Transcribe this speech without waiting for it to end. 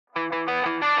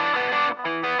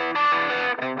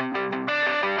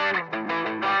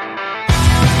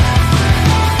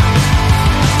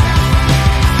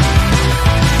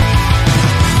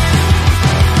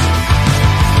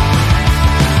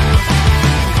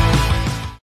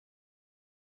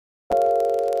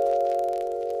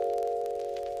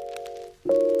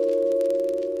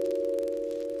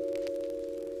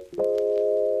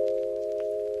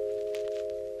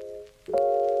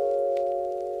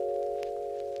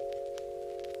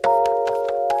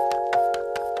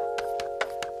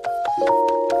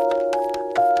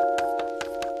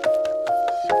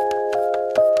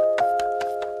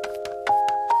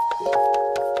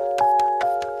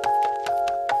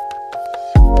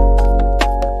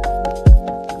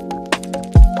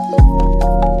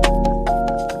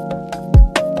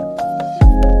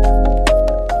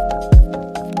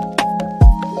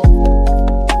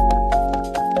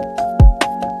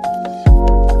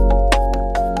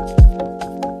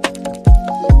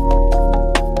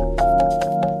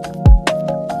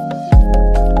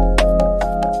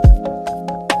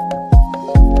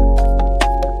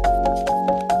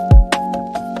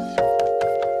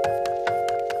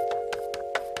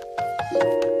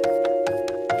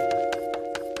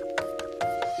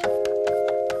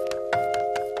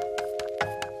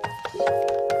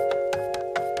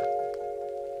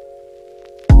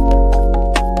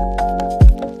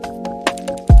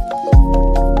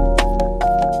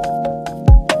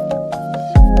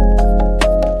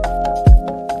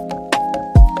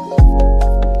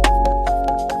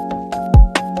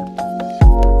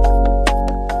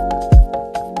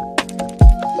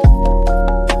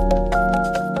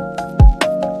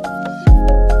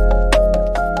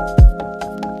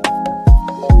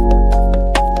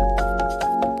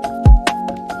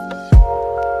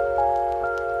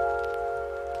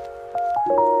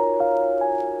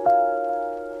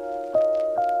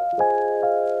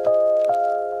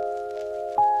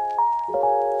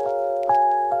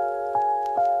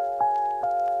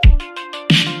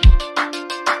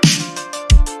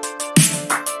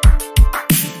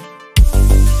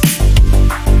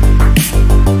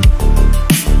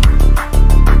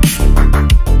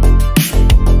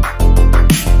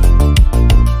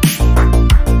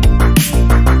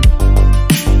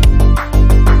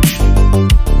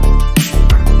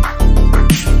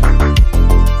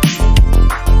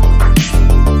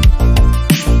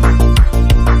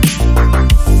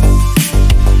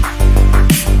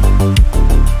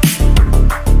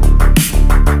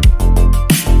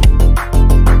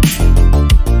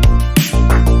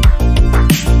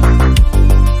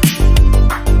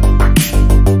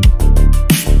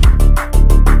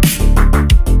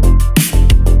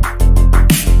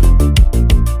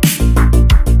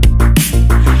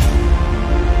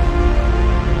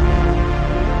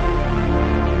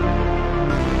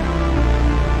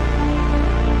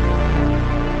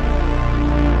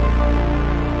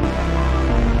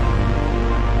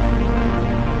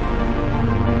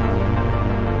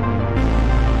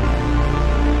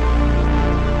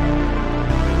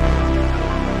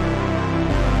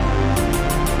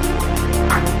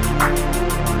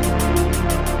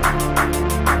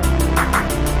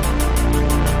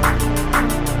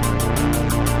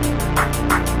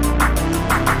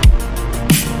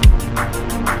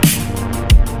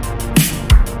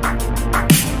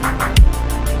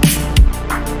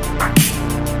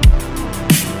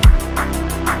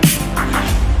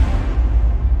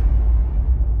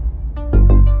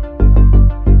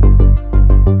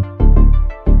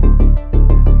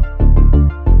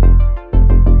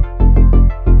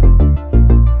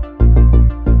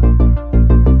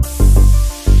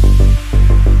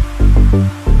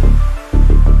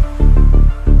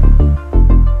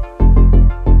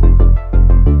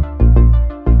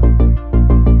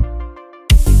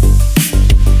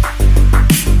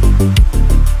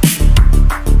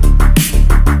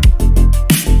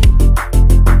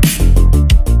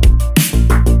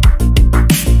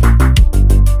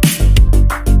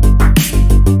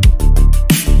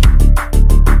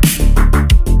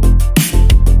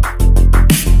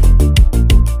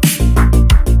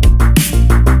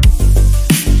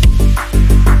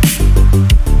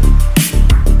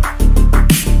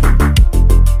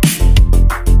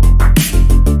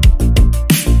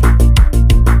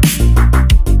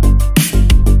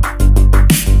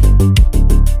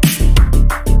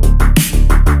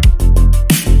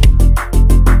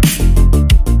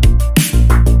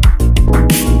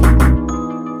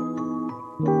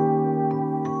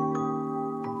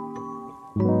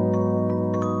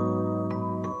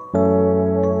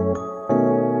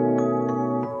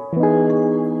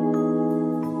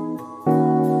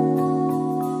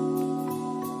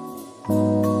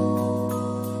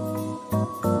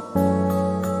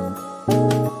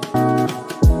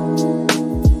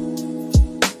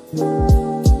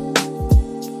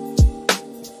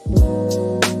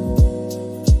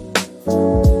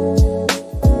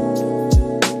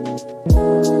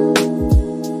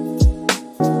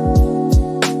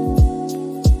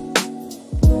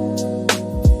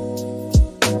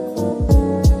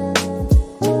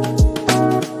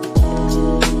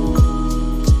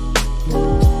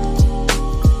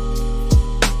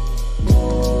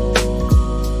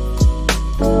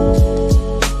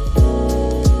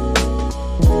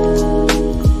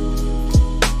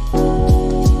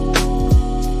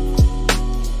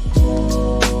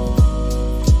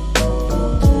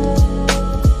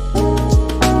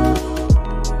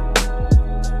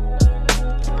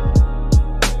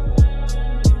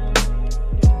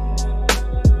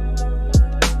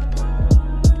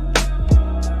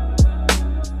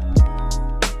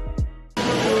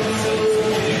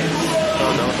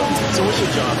So what's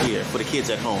your job here for the kids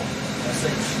at home?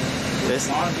 That's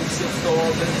laundry, silk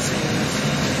store, businesses,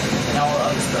 and all the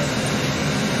other stuff.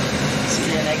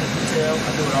 See an anchor detail,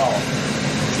 I do it all.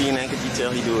 See an anchor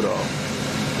detail, he do it all.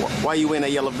 Why you wearing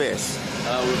that yellow vest?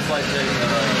 With flight deck,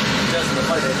 just the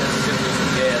flight deck, that's just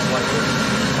some gas flight deck.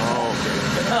 Oh, okay.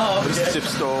 Oh, okay. This is a chip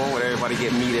store where everybody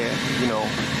get meat at, you know,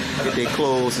 get their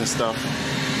clothes and stuff.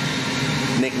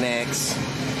 Knickknacks.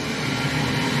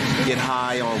 Get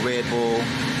high on Red Bull,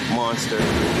 Monster.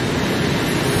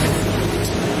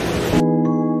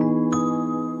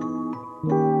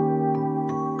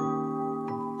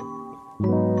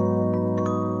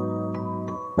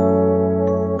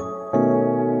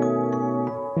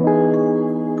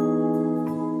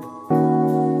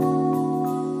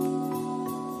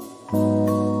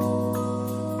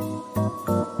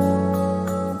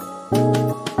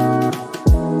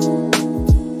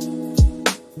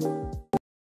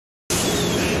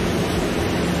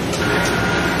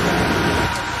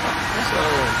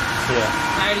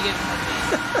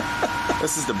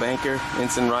 This is the banker,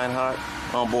 Ensign Reinhardt,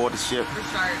 on board the ship.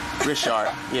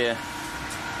 Richard, yeah.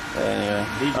 And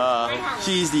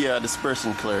she's the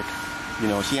dispersion clerk. You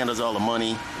know, she handles all the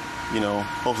money. You know,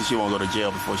 hopefully she won't go to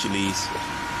jail before she leaves.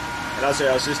 And I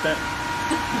say assistant.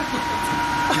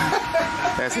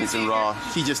 That's Ensign Raw.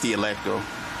 She's just the electro.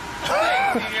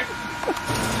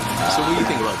 So what do you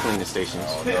think about cleaning stations?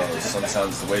 Oh, no,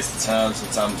 sometimes it's a waste of time,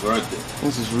 sometimes worth it.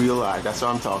 This is real life. That's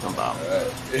what I'm talking about.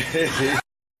 Right.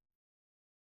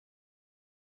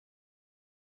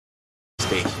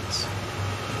 Stations.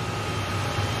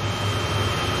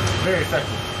 Very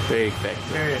effective. Very effective.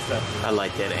 Very effective. I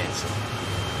like that answer.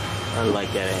 I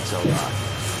like that answer a lot.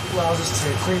 Allows us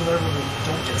to clean whatever we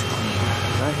don't get to clean.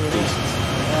 I hear this.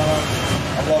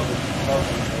 I love it. Love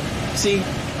it. See,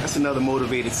 that's another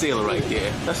motivated sailor right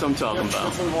there. That's what I'm talking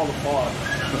about. That's all the fog.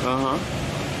 Uh-huh.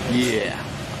 Yeah.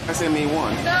 That's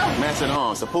MA1. Master at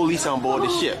arms. The police on board the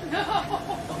ship.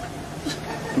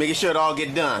 Making sure it all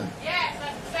get done. Yes,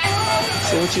 that's exactly.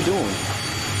 So what you doing?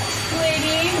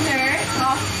 Cleaning dirt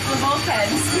off the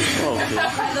bulkheads. Okay.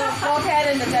 The bulkhead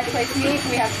and the deck plate meet,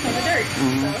 we have to clean the dirt.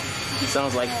 Mm-hmm.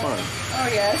 Sounds like fun. Oh,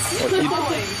 yes.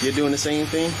 What, you're doing the same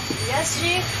thing? Yes,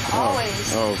 G.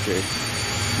 Always. Oh, okay.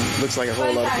 Looks like a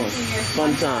whole lot of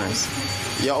fun. Fun times.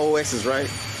 Y'all OSs, right?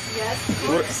 Yes, of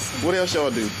course. What else y'all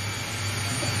do?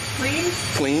 Clean?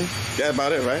 Clean? That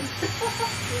about it, right?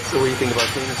 So what do you think about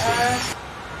cleaning stations?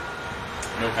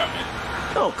 No comment.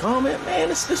 No comment, man.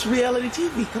 It's reality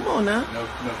TV. Come on now. No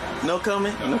comment. No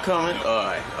comment? No comment? All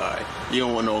right. You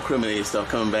don't want no incriminating stuff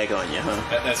coming back on you, huh?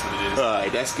 That's what it is. All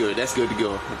right, that's good. That's good to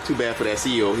go. Too bad for that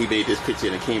CEO. He made this picture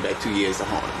and it came back 2 years to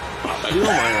haunt him. You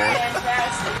don't mind, right?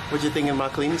 Fantastic. What you thinking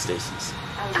about cleaning stations?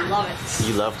 I love it.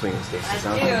 You love cleaning stations,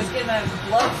 I do. I was getting my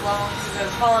blood flowing because I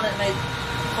was falling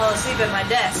asleep at my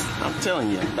desk. I'm telling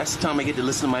you, that's the time I get to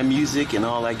listen to my music and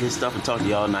all that good stuff and talk to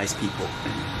y'all nice people.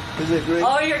 Isn't it great?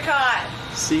 Oh, you're caught.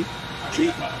 See?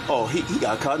 Oh, he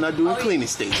got caught not doing cleaning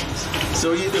stations. So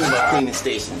what do you think about cleaning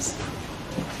stations?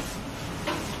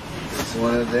 It's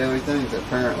one of the daily things,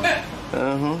 apparently.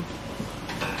 Uh-huh.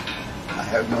 I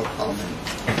have no comment.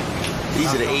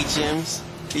 These are the HMs.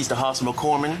 These are the hospital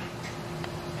corpsmen.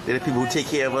 They're the people who take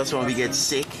care of us when we get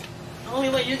sick. Only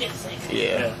when you get sick.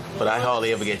 Yeah, but I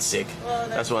hardly ever get sick. Well,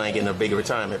 that's why I ain't getting a big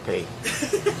retirement pay.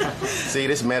 See,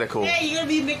 this medical. Hey, you gonna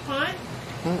be Mick Pond?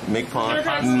 Mick Pond?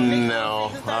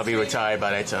 No, I'll be retired by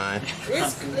that time.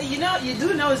 You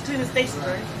do know it's cleaning stations,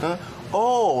 right? Huh?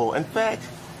 Oh, in fact,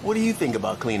 what do you think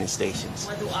about cleaning stations?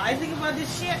 What do I think about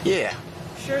this shit? Yeah.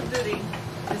 Sure duty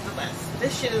is the best.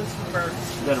 This shit is for birds.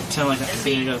 You gotta tell him I'm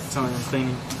cleaning. You gotta tell him I'm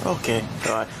cleaning. Okay,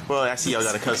 all right. Well, I see y'all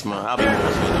got a customer. I'll be more,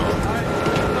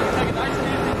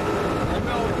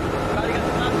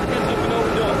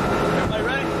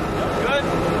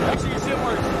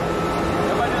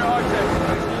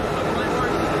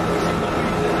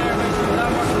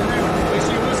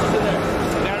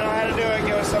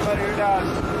 Somebody who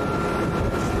does.